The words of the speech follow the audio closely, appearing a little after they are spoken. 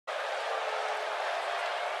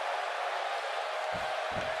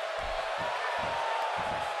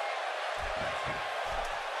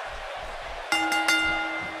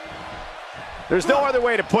There's no other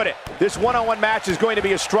way to put it. This one-on-one match is going to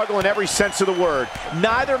be a struggle in every sense of the word.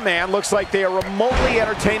 Neither man looks like they are remotely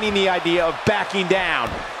entertaining the idea of backing down.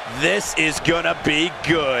 This is gonna be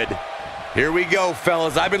good. Here we go,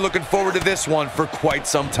 fellas. I've been looking forward to this one for quite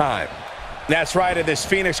some time. That's right, and this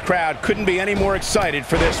Phoenix crowd couldn't be any more excited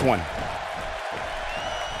for this one.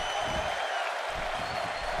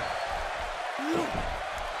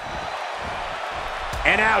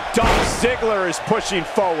 And now Dolph Ziggler is pushing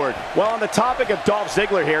forward. Well, on the topic of Dolph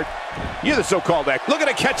Ziggler here, you're the so-called back. Looking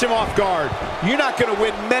to catch him off guard. You're not going to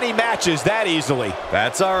win many matches that easily.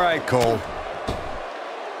 That's all right, Cole.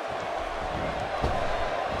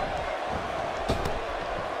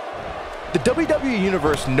 The WWE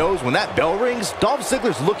Universe knows when that bell rings, Dolph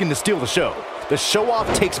Ziggler's looking to steal the show. The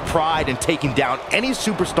show-off takes pride in taking down any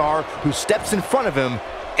superstar who steps in front of him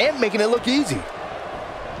and making it look easy.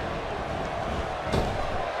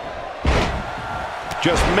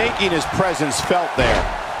 Just making his presence felt there.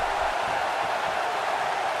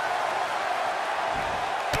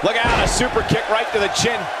 Look out, a super kick right to the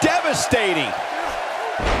chin. Devastating.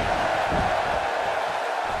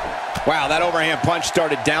 Wow, that overhand punch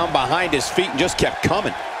started down behind his feet and just kept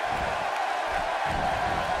coming.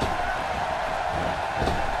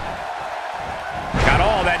 Got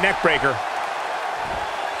all that neck breaker.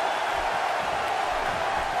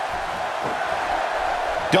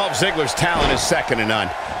 Dolph Ziggler's talent is second to none.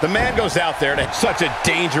 The man goes out there to such a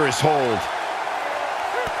dangerous hold.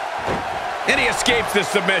 And he escapes the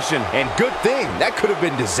submission. And good thing, that could have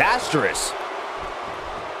been disastrous.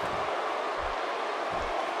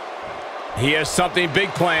 He has something big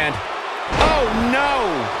planned. Oh,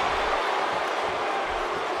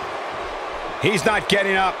 no! He's not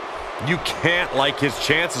getting up. You can't like his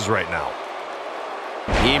chances right now.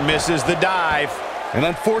 He misses the dive. And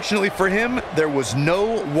unfortunately for him, there was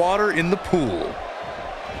no water in the pool.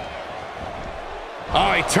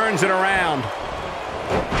 Oh, he turns it around.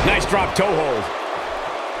 Nice drop toe hold.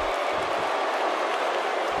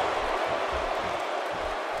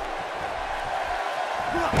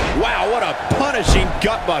 Wow, what a punishing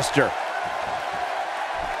gutbuster.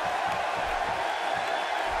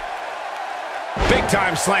 Big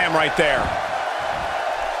time slam right there.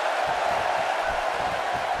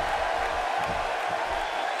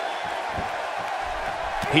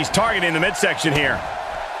 He's targeting the midsection here.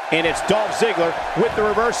 And it's Dolph Ziggler with the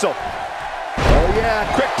reversal. Oh, yeah.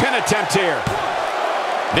 Quick pin attempt here.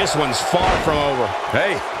 This one's far from over.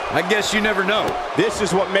 Hey, I guess you never know. This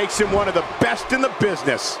is what makes him one of the best in the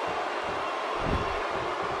business.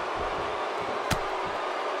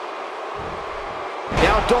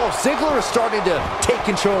 Now Dolph Ziggler is starting to take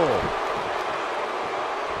control.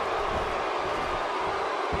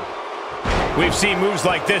 We've seen moves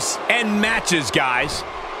like this end matches, guys.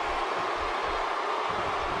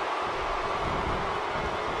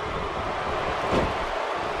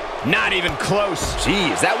 Not even close.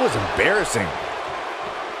 Jeez, that was embarrassing.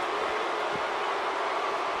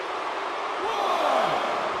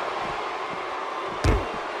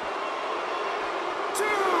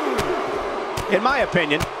 In my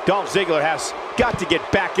opinion, Dolph Ziggler has got to get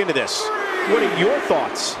back into this. What are your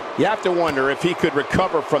thoughts? You have to wonder if he could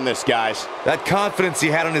recover from this, guys. That confidence he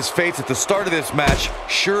had on his face at the start of this match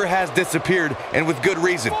sure has disappeared, and with good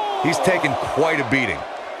reason. He's taken quite a beating.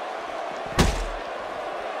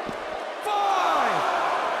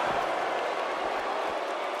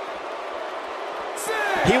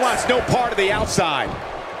 He wants no part of the outside.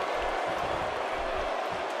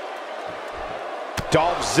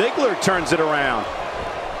 Dolph Ziggler turns it around.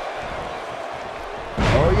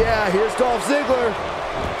 Oh yeah, here's Dolph Ziggler.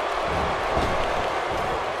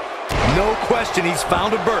 No question, he's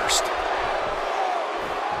found a burst.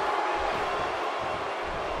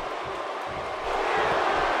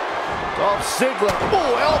 Dolph Ziggler,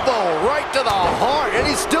 oh, elbow right to the heart, and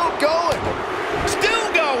he's still going.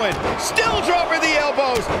 Still going. Still dropping the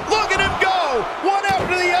elbows. Look at him go. One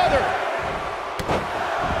after the other.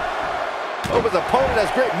 Oh, his opponent has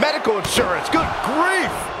great medical insurance. Good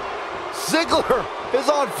grief. Ziggler is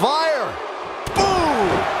on fire. Boom.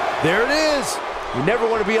 There it is. You never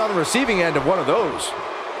want to be on the receiving end of one of those.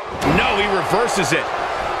 No, he reverses it.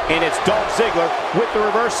 And it's Dolph Ziggler with the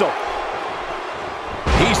reversal.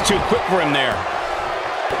 He's too quick for him there.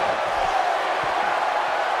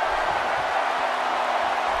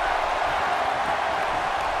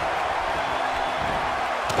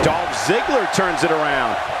 Dolph Ziggler turns it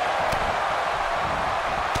around.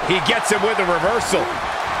 He gets him with a reversal.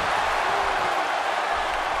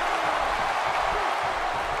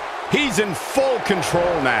 He's in full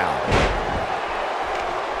control now.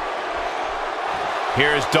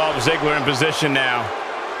 Here's Dolph Ziggler in position now.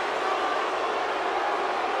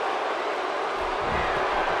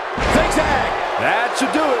 That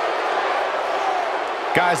should do it.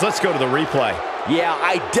 Guys, let's go to the replay. Yeah,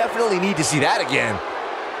 I definitely need to see that again.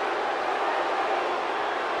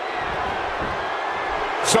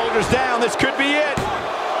 Shoulders down, this could be it.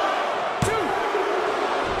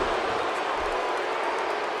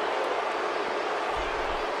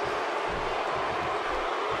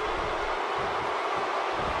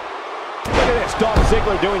 Look at this, Dolph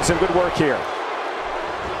Ziggler doing some good work here.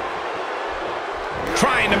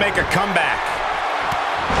 Trying to make a comeback.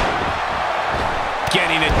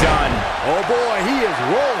 Getting it done. Oh boy, he is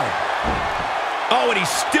rolling. Oh, and he's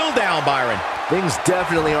still down, Byron. Things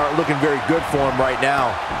definitely aren't looking very good for him right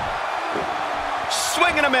now.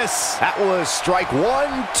 Swing and a miss. That was strike 1,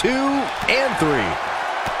 2, and 3.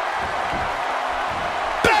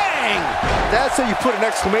 Bang! That's how you put an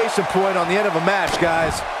exclamation point on the end of a match,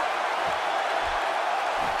 guys.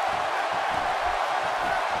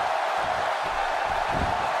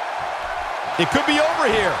 It could be over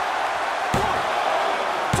here.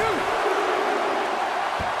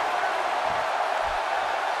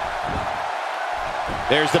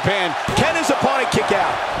 There's the pin. Can his opponent kick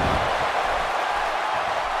out?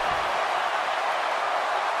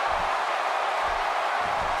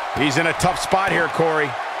 He's in a tough spot here,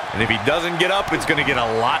 Corey. And if he doesn't get up, it's going to get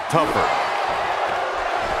a lot tougher.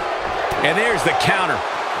 And there's the counter.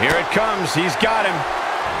 Here it comes. He's got him.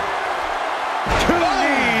 2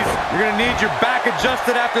 knees. You're going to need your back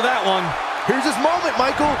adjusted after that one. Here's his moment,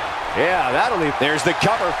 Michael. Yeah, that'll leave. There's the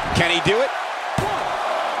cover. Can he do it?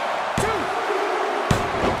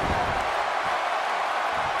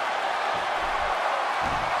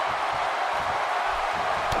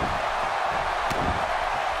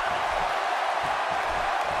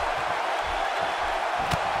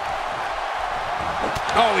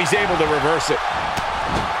 Oh, he's able to reverse it.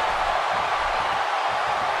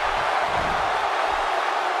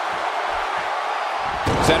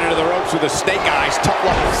 Sent into the ropes with a snake eyes. Tough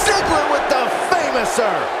luck. Ziggler with the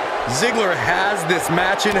famouser. Ziggler has this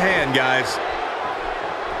match in hand, guys.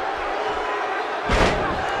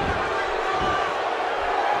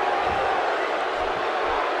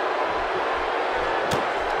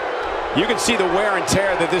 You can see the wear and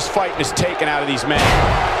tear that this fight has taken out of these men.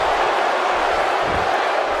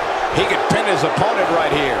 He could pin his opponent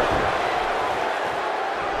right here.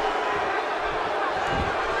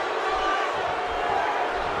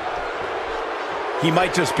 He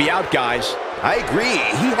might just be out, guys. I agree.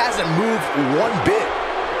 He hasn't moved one bit.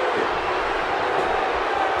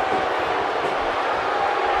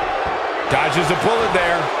 Dodges a bullet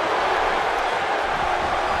there.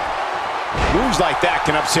 Moves like that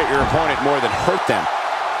can upset your opponent more than hurt them.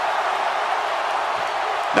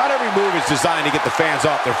 Not every move is designed to get the fans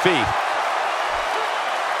off their feet.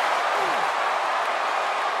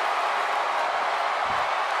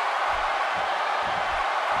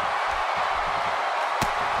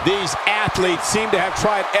 These athletes seem to have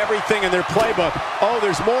tried everything in their playbook. Oh,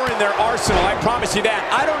 there's more in their arsenal, I promise you that.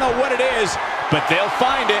 I don't know what it is, but they'll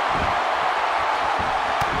find it.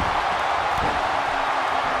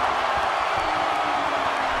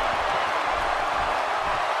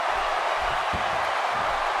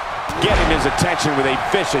 Getting his attention with a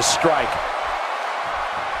vicious strike.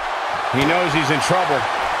 He knows he's in trouble.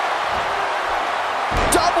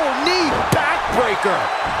 Double knee backbreaker.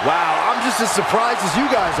 Wow, I'm just as surprised as you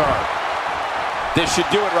guys are. This should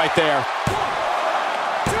do it right there.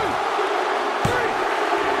 2,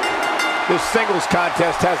 3. This singles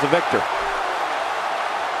contest has a victor.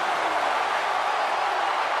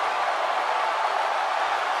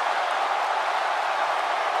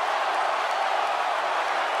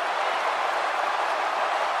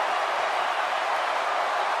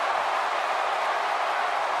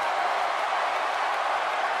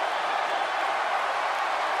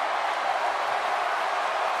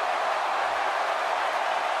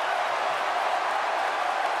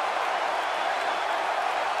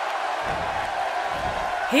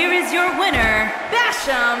 Here is your winner,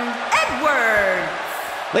 Basham Edwards.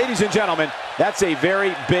 Ladies and gentlemen, that's a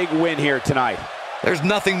very big win here tonight. There's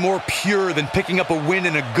nothing more pure than picking up a win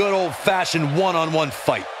in a good old-fashioned one-on-one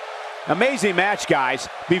fight. Amazing match, guys.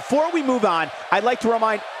 Before we move on, I'd like to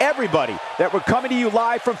remind everybody that we're coming to you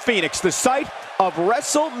live from Phoenix, the site of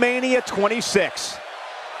WrestleMania 26.